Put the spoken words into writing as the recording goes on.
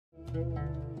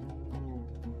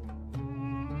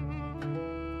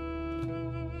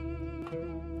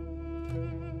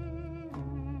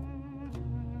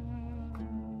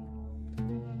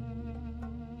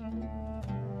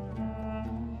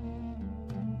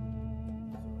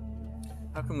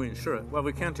How can we ensure it? Well,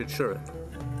 we can't ensure it.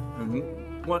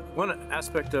 And one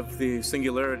aspect of the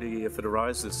singularity, if it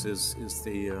arises, is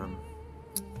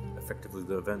effectively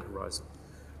the event horizon.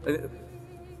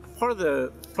 Part of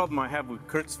the problem I have with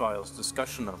Kurzweil's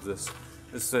discussion of this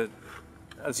is that,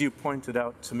 as you pointed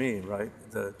out to me, right,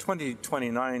 the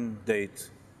 2029 date,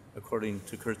 according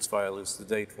to Kurzweil, is the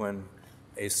date when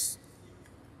a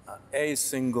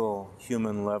single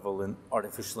human level in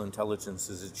artificial intelligence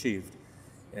is achieved.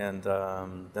 And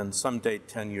then some date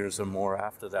 10 years or more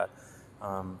after that,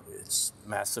 it's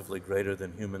massively greater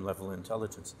than human level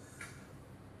intelligence.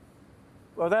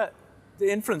 Well, the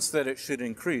inference that it should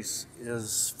increase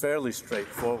is fairly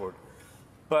straightforward.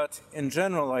 But in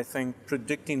general, I think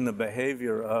predicting the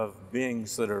behavior of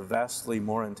beings that are vastly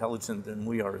more intelligent than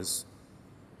we are is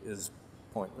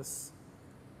pointless.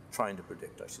 Trying to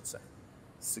predict, I should say.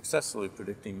 Successfully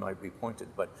predicting might be pointed,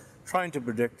 but trying to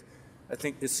predict, I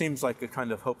think it seems like a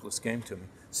kind of hopeless game to me.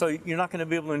 So you're not going to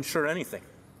be able to ensure anything.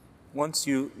 Once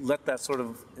you let that sort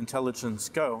of intelligence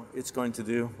go, it's going to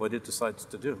do what it decides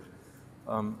to do.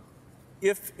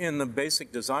 If in the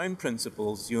basic design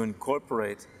principles you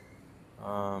incorporate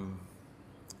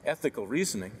ethical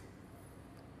reasoning,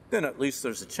 then at least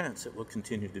there's a chance it will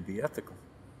continue to be ethical.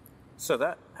 So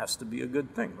that has to be a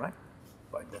good thing, right?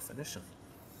 By definition.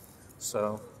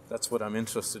 So that's what I'm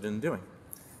interested in doing.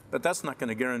 But that's not going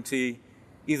to guarantee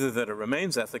either that it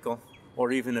remains ethical,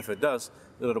 or even if it does,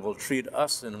 that it will treat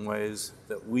us in ways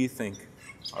that we think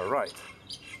are right.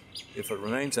 If it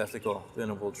remains ethical, then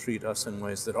it will treat us in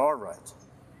ways that are right,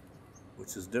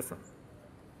 which is different.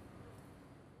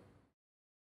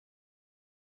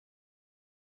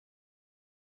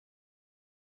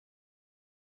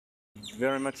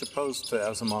 Very much opposed to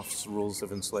Asimov's rules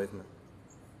of enslavement.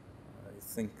 I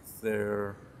think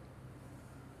they're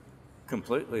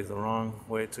completely the wrong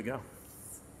way to go.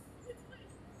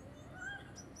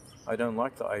 I don't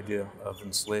like the idea of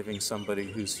enslaving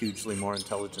somebody who's hugely more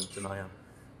intelligent than I am.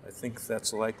 I think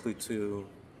that's likely to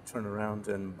turn around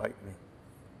and bite me.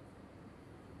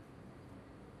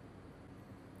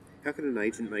 How can an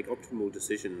agent make optimal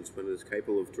decisions when it is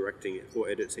capable of directing or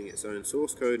editing its own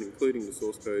source code, including the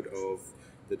source code of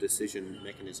the decision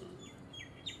mechanism?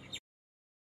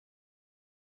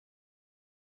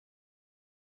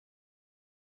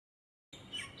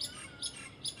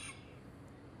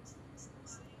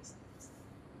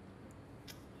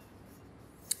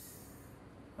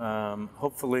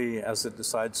 Hopefully, as it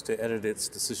decides to edit its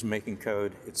decision-making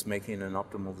code, it's making an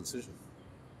optimal decision.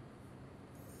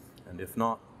 And if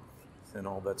not, then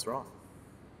all bets are off.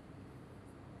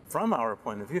 From our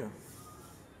point of view,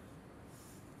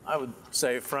 I would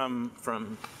say from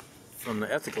the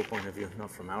ethical point of view,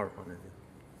 not from our point of view.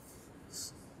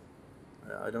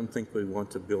 I don't think we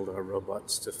want to build our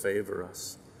robots to favor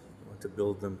us. We want to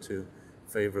build them to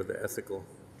favor the ethical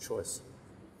choice.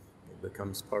 It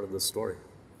becomes part of the story,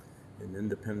 an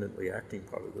independently acting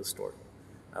part of the story,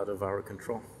 out of our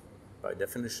control, by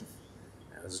definition,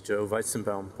 as Joe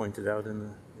Weizenbaum pointed out in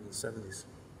the 70s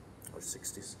or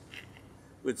 60s.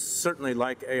 We'd certainly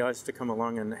like AIs to come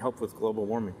along and help with global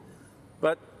warming.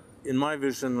 But in my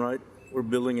vision, right, we're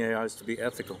building AIs to be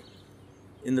ethical,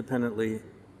 independently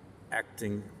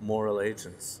acting moral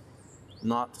agents,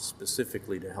 not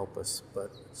specifically to help us,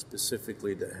 but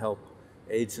specifically to help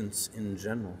agents in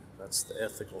general. That's the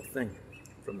ethical thing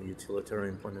from a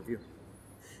utilitarian point of view.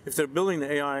 If they're building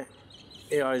the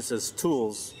AIs as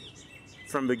tools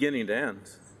from beginning to end,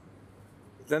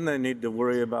 then they need to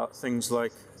worry about things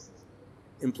like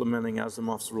implementing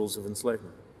Asimov's rules of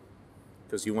enslavement,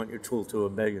 because you want your tool to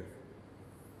obey you,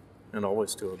 and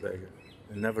always to obey you,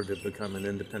 and never to become an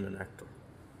independent actor,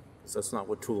 because that's not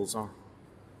what tools are.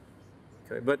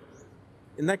 Okay, but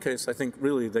in that case, I think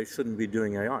really they shouldn't be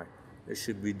doing AI. They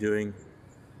should be doing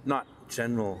not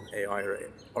general AI or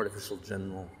artificial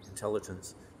general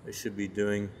intelligence. They should be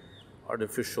doing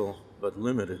artificial but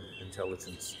limited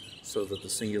intelligence so that the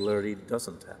singularity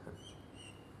doesn't happen.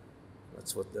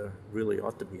 That's what they really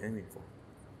ought to be aiming for.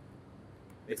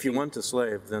 If you want a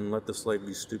slave, then let the slave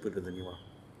be stupider than you are.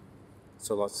 It's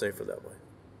a lot safer that way.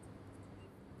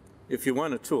 If you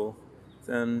want a tool,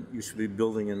 then you should be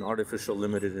building an artificial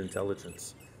limited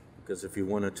intelligence. Because if you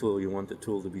want a tool, you want the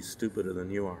tool to be stupider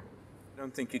than you are. I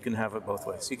don't think you can have it both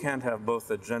ways. You can't have both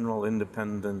a general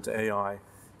independent AI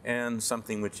and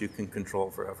something which you can control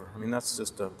forever. I mean, that's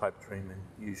just a pipe dream, and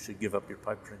you should give up your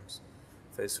pipe dreams.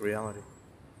 Face reality.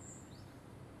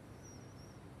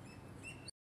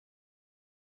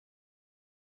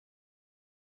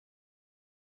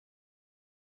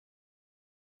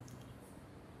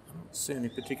 see any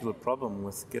particular problem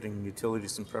with getting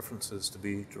utilities and preferences to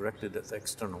be directed at the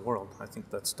external world. I think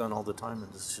that's done all the time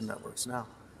in decision networks now.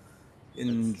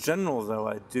 In general, though,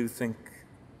 I do think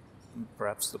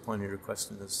perhaps the point of your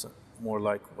question is more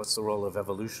like what's the role of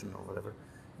evolution or whatever.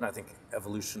 And I think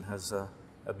evolution has a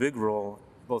big role,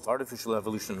 both artificial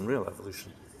evolution and real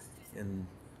evolution, in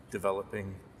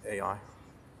developing AI.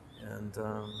 And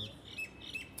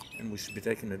we should be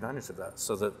taking advantage of that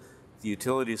so that the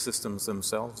utility systems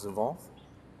themselves evolve,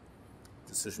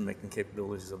 decision-making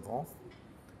capabilities evolve,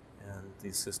 and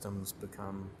these systems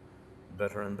become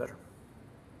better and better.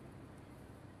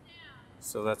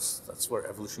 So that's where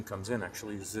evolution comes in,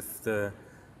 actually, is if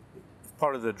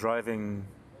part of the driving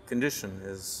condition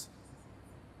is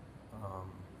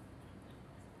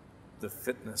the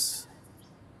fitness,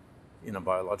 in a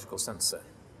biological sense, say,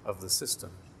 of the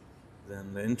system,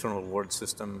 then the internal reward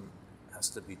system has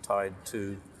to be tied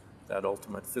to that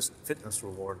ultimate fitness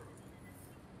reward.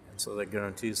 And so that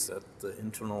guarantees that the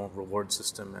internal reward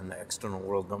system and the external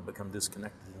world don't become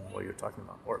disconnected in what you're talking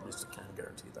about, or at least it can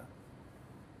guarantee that.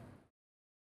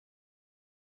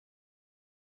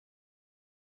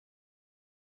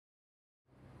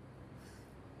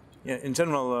 Yeah, in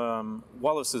general,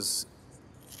 Wallace's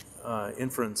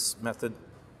inference method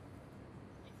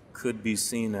could be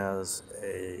seen as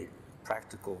a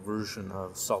practical version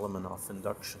of Solomonoff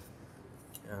induction.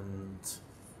 And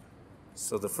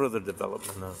so the further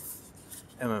development of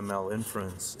MML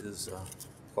inference is a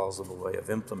plausible way of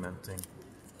implementing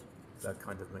that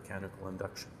kind of mechanical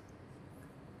induction.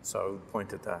 So I would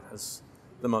point at that as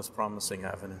the most promising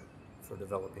avenue for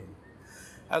developing.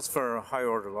 As for higher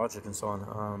order logic and so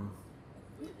on,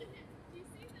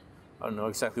 I don't know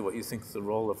exactly what you think the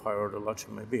role of higher order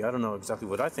logic might be. I don't know exactly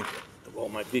what I think the role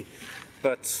might be.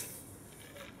 But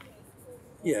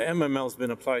yeah, MML has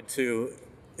been applied to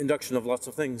induction of lots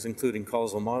of things, including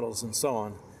causal models and so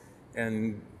on.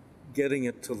 And getting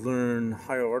it to learn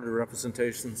higher order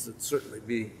representations would certainly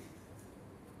be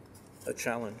a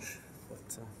challenge.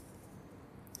 But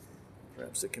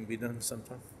perhaps it can be done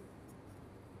sometime.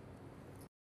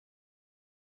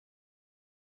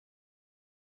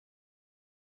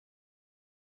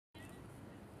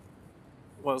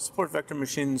 Well, support vector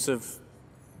machines have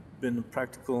been a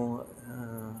practical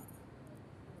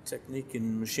technique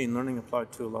in machine learning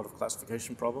applied to a lot of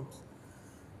classification problems.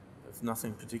 There's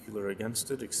nothing particular against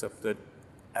it, except that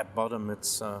at bottom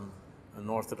it's an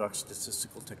orthodox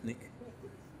statistical technique.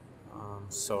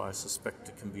 So I suspect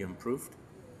it can be improved.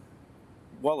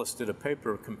 Wallace did a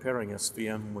paper comparing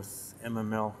SVM with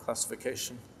MML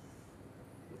classification,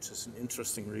 which is an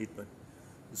interesting read, but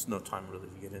there's no time really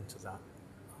to get into that.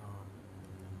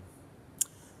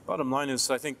 Bottom line is,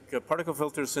 I think particle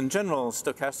filters in general,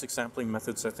 stochastic sampling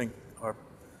methods, I think, are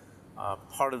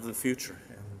part of the future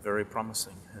and very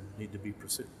promising and need to be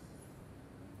pursued.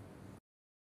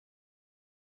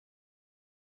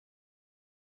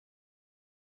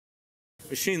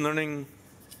 Machine learning,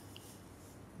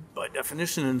 by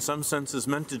definition, in some sense, is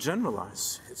meant to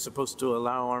generalize. It's supposed to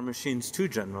allow our machines to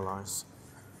generalize.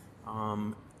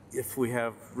 If we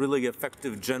have really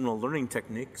effective general learning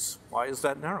techniques, why is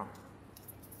that narrow?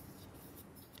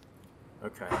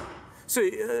 Okay. So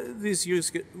these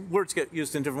words get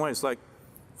used in different ways. Like,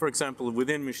 for example,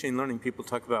 within machine learning, people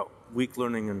talk about weak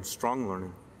learning and strong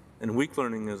learning. And weak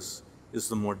learning is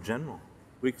the more general.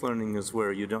 Weak learning is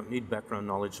where you don't need background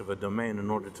knowledge of a domain in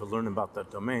order to learn about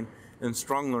that domain. And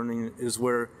strong learning is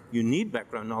where you need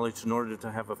background knowledge in order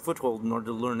to have a foothold, in order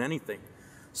to learn anything.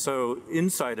 So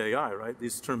inside AI, right,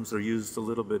 these terms are used a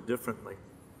little bit differently.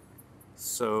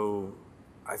 So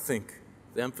I think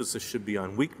the emphasis should be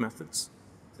on weak methods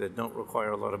that don't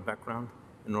require a lot of background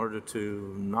in order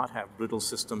to not have brittle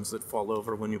systems that fall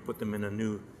over when you put them in a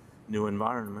new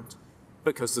environment,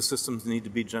 because the systems need to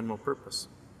be general purpose.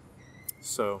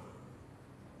 So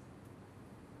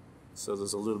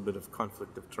there's a little bit of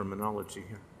conflict of terminology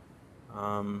here.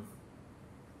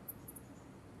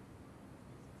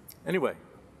 Anyway,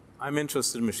 I'm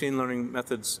interested in machine learning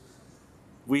methods,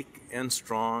 weak and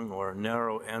strong, or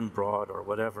narrow and broad, or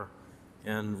whatever.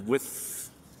 And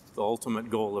with the ultimate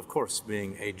goal, of course,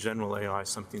 being a general AI,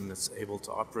 something that's able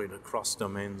to operate across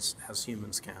domains as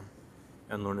humans can,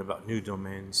 and learn about new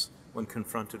domains. When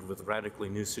confronted with radically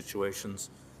new situations,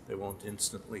 they won't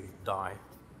instantly die,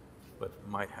 but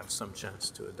might have some chance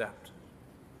to adapt.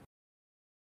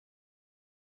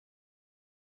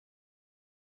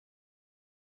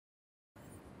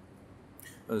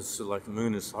 It's like the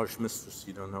moon is harsh mistress.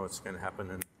 You don't know what's going to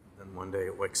happen, and then one day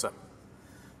it wakes up.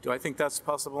 Do I think that's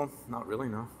possible? Not really,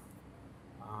 no.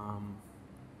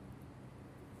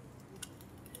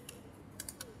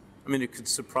 I mean, it could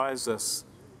surprise us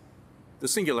The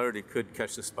Singularity could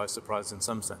catch us by surprise in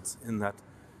some sense, in that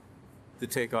the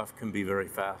takeoff can be very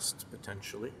fast,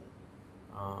 potentially.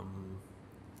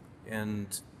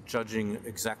 And judging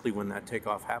exactly when that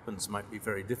takeoff happens might be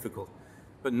very difficult.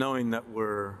 But knowing that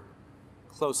we're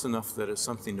close enough that it's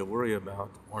something to worry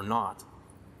about or not,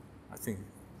 I think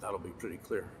that'll be pretty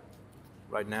clear.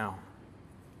 Right now,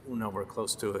 we know we're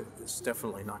close to it. It's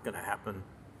definitely not going to happen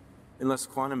unless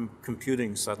quantum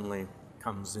computing suddenly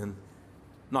comes in,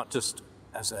 not just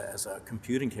as a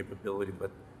computing capability,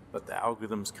 but the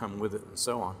algorithms come with it and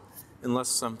so on. Unless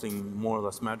something more or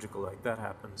less magical like that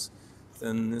happens,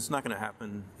 then it's not going to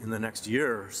happen in the next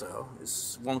year or so. It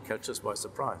won't catch us by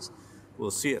surprise.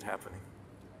 We'll see it happening.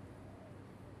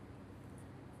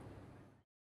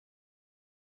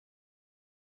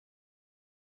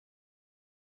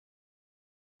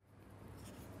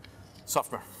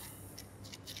 Software.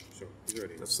 Sure.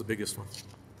 That's the biggest one.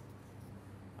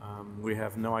 We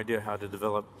have no idea how to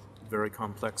develop very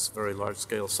complex, very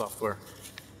large-scale software.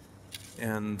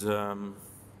 And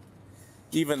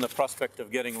even the prospect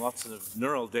of getting lots of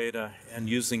neural data and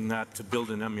using that to build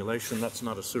an emulation, that's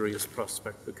not a serious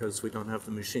prospect because we don't have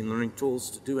the machine learning tools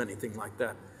to do anything like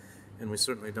that. And we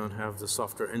certainly don't have the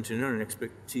software engineering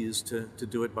expertise to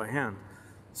do it by hand.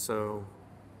 So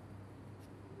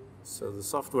the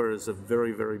software is a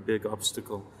very, very big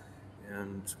obstacle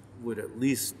and would at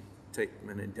least take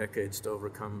many decades to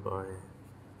overcome by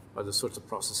the sorts of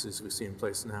processes we see in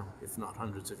place now, if not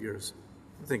hundreds of years.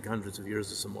 I think hundreds of years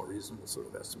is a more reasonable sort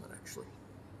of estimate, actually.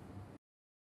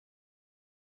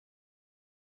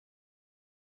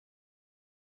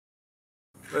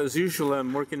 As usual,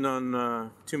 I'm working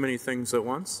on too many things at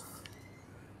once.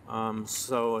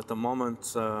 So at the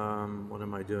moment, what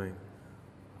am I doing?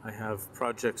 I have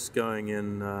projects going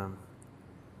in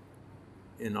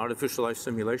artificial life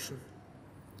simulation,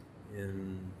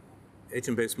 in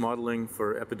agent-based modeling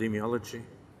for epidemiology,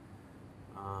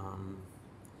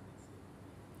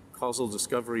 causal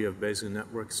discovery of Bayesian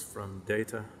networks from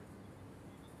data.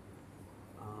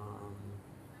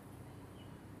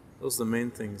 Those are the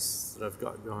main things that I've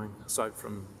got going, aside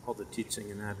from all the teaching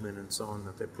and admin and so on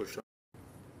that they push on.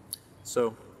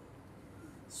 So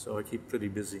I keep pretty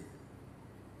busy.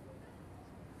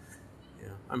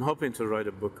 Yeah, I'm hoping to write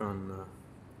a book on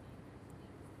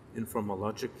informal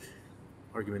logic,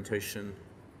 argumentation,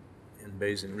 and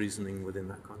Bayesian reasoning within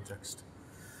that context.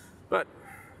 But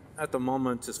at the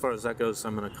moment, as far as that goes,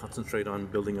 I'm going to concentrate on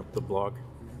building up the blog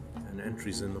and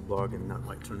entries in the blog, and that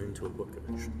might turn into a book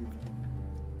eventually.